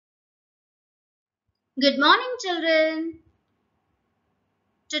Good morning, children.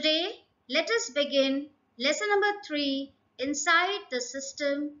 Today, let us begin lesson number 3 inside the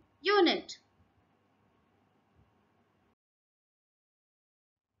system unit.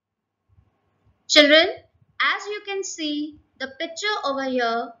 Children, as you can see the picture over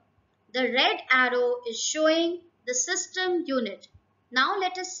here, the red arrow is showing the system unit. Now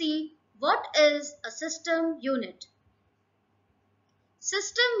let us see what is a system unit.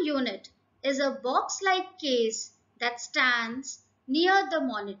 System unit is a box-like case that stands near the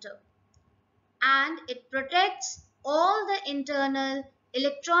monitor, and it protects all the internal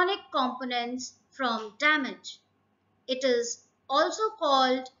electronic components from damage. It is also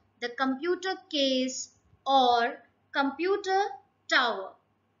called the computer case or computer tower.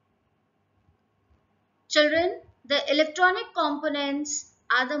 Children, the electronic components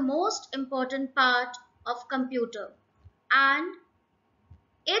are the most important part of computer, and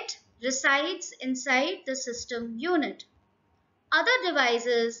it resides inside the system unit. Other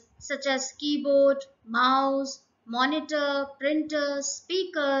devices such as keyboard, mouse, monitor, printers,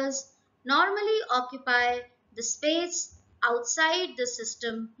 speakers normally occupy the space outside the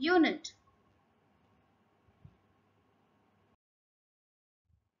system unit.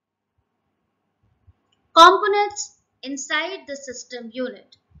 Components inside the system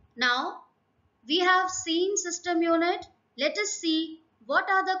unit. Now we have seen system unit. Let us see what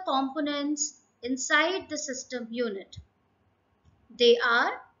are the components inside the system unit. They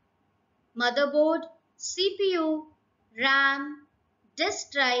are motherboard, CPU, RAM,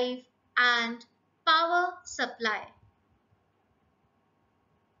 disk drive, and power supply.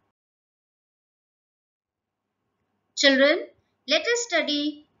 Children, let us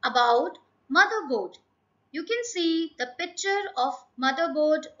study about motherboard. You can see the picture of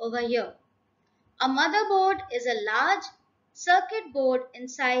motherboard over here. A motherboard is a large circuit board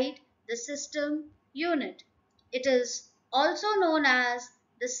inside the system unit. It is also known as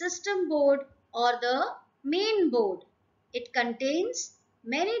the system board or the main board. It contains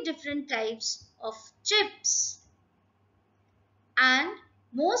many different types of chips. And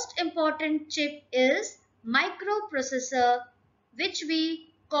most important chip is microprocessor, which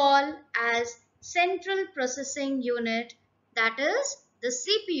we call as central processing unit, that is the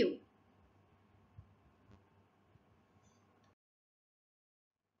CPU.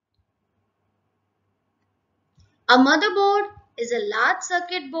 A motherboard is a large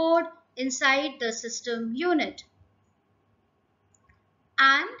circuit board inside the system unit,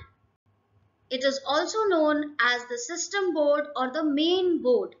 and it is also known as the system board or the main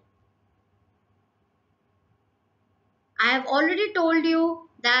board. I have already told you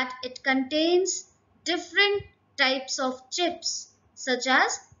that it contains different types of chips such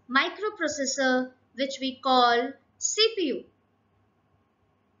as microprocessor, which we call CPU.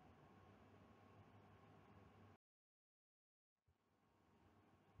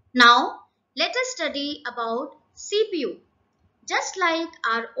 Now let us study about CPU. Just like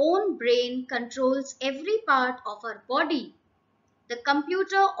our own brain controls every part of our body, the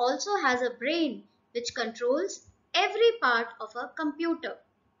computer also has a brain which controls every part of a computer.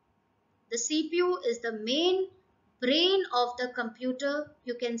 The CPU is the main brain of the computer,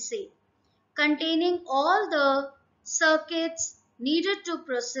 you can say, containing all the circuits needed to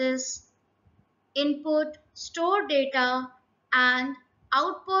process, input, store data, and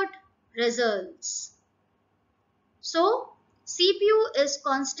output results. So, CPU is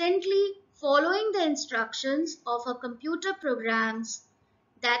constantly following the instructions of a computer programs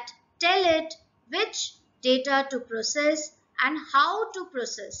that tell it which data to process and how to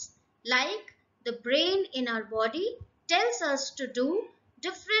process. Like the brain in our body tells us to do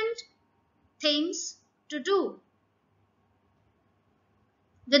different things to do.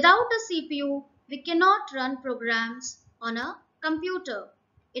 Without a CPU, we cannot run programs on a computer.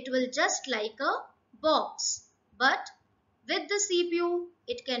 It will just like a box. But with the CPU,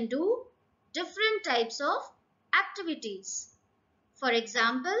 it can do different types of activities. For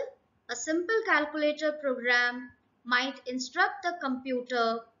example, a simple calculator program might instruct the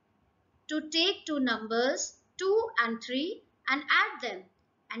computer to take two numbers, 2 and 3, and add them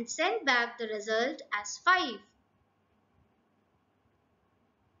and send back the result as 5.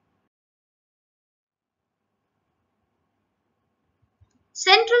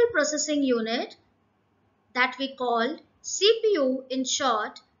 Central Processing Unit, that we call CPU in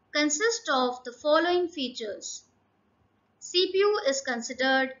short, consists of the following features. CPU is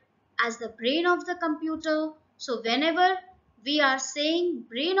considered as the brain of the computer. So whenever we are saying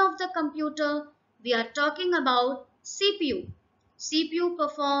brain of the computer, we are talking about CPU. CPU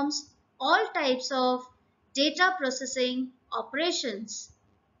performs all types of data processing operations.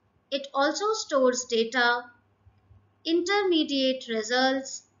 It also stores data, intermediate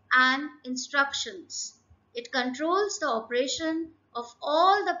results, and instructions. It controls the operation of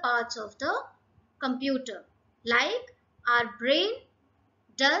all the parts of the computer, like our brain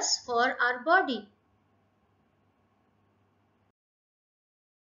does for our body.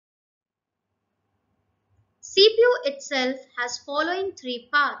 CPU itself has following three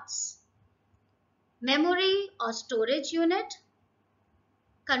parts: memory or storage unit,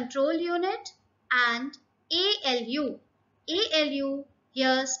 control unit, and ALU. ALU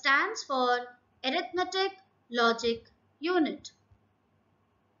here stands for arithmetic logic unit.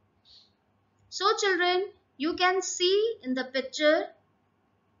 So children, you can see in the picture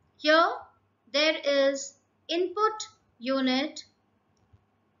here there is input unit,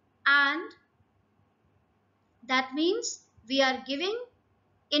 and that means we are giving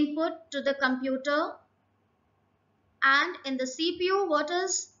input to the computer, and in the CPU what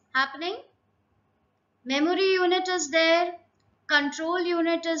is happening? Memory unit is there, control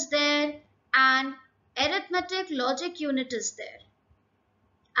unit is there, and arithmetic logic unit is there.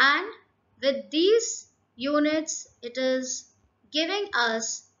 And with these units it is giving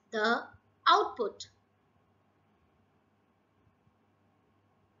us the output.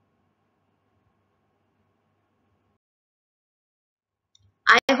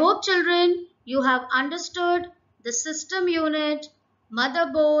 I hope children you have understood the system unit,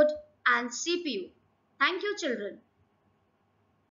 motherboard and CPU. Thank you children.